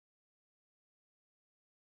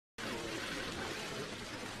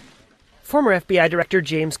Former FBI Director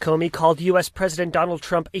James Comey called U.S. President Donald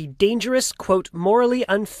Trump a dangerous, quote, morally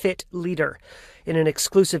unfit leader. In an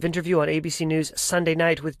exclusive interview on ABC News Sunday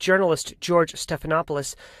night with journalist George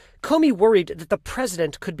Stephanopoulos, Comey worried that the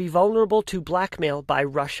president could be vulnerable to blackmail by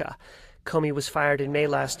Russia. Comey was fired in May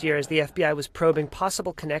last year as the FBI was probing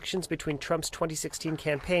possible connections between Trump's 2016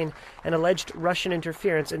 campaign and alleged Russian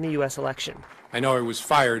interference in the U.S. election. I know I was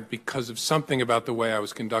fired because of something about the way I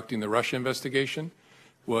was conducting the Russia investigation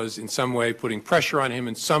was in some way putting pressure on him,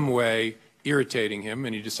 in some way irritating him,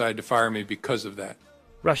 and he decided to fire me because of that.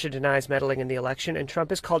 Russia denies meddling in the election, and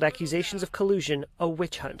Trump has called accusations of collusion a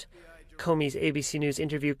witch hunt. Comey's ABC News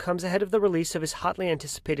interview comes ahead of the release of his hotly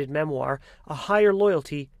anticipated memoir, A Higher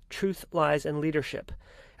Loyalty, Truth, Lies, and Leadership.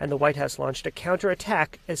 And the White House launched a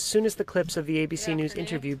counterattack as soon as the clips of the ABC News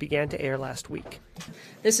interview began to air last week.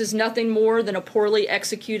 This is nothing more than a poorly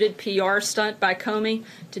executed PR stunt by Comey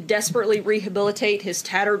to desperately rehabilitate his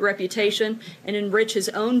tattered reputation and enrich his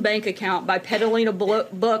own bank account by peddling a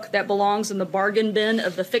book that belongs in the bargain bin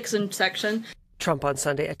of the fiction section. Trump on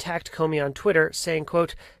Sunday attacked Comey on Twitter, saying,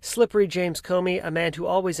 quote, "Slippery James Comey, a man who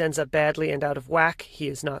always ends up badly and out of whack, he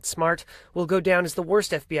is not smart, will go down as the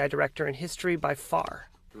worst FBI director in history by far."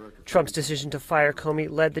 Trump's decision to fire Comey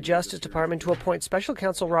led the Justice Department to appoint Special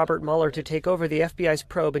Counsel Robert Mueller to take over the FBI's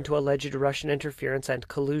probe into alleged Russian interference and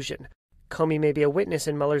collusion. Comey may be a witness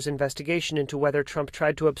in Mueller's investigation into whether Trump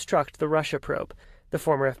tried to obstruct the Russia probe. The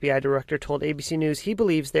former FBI director told ABC News he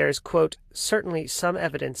believes there is, quote, certainly some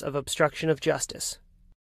evidence of obstruction of justice.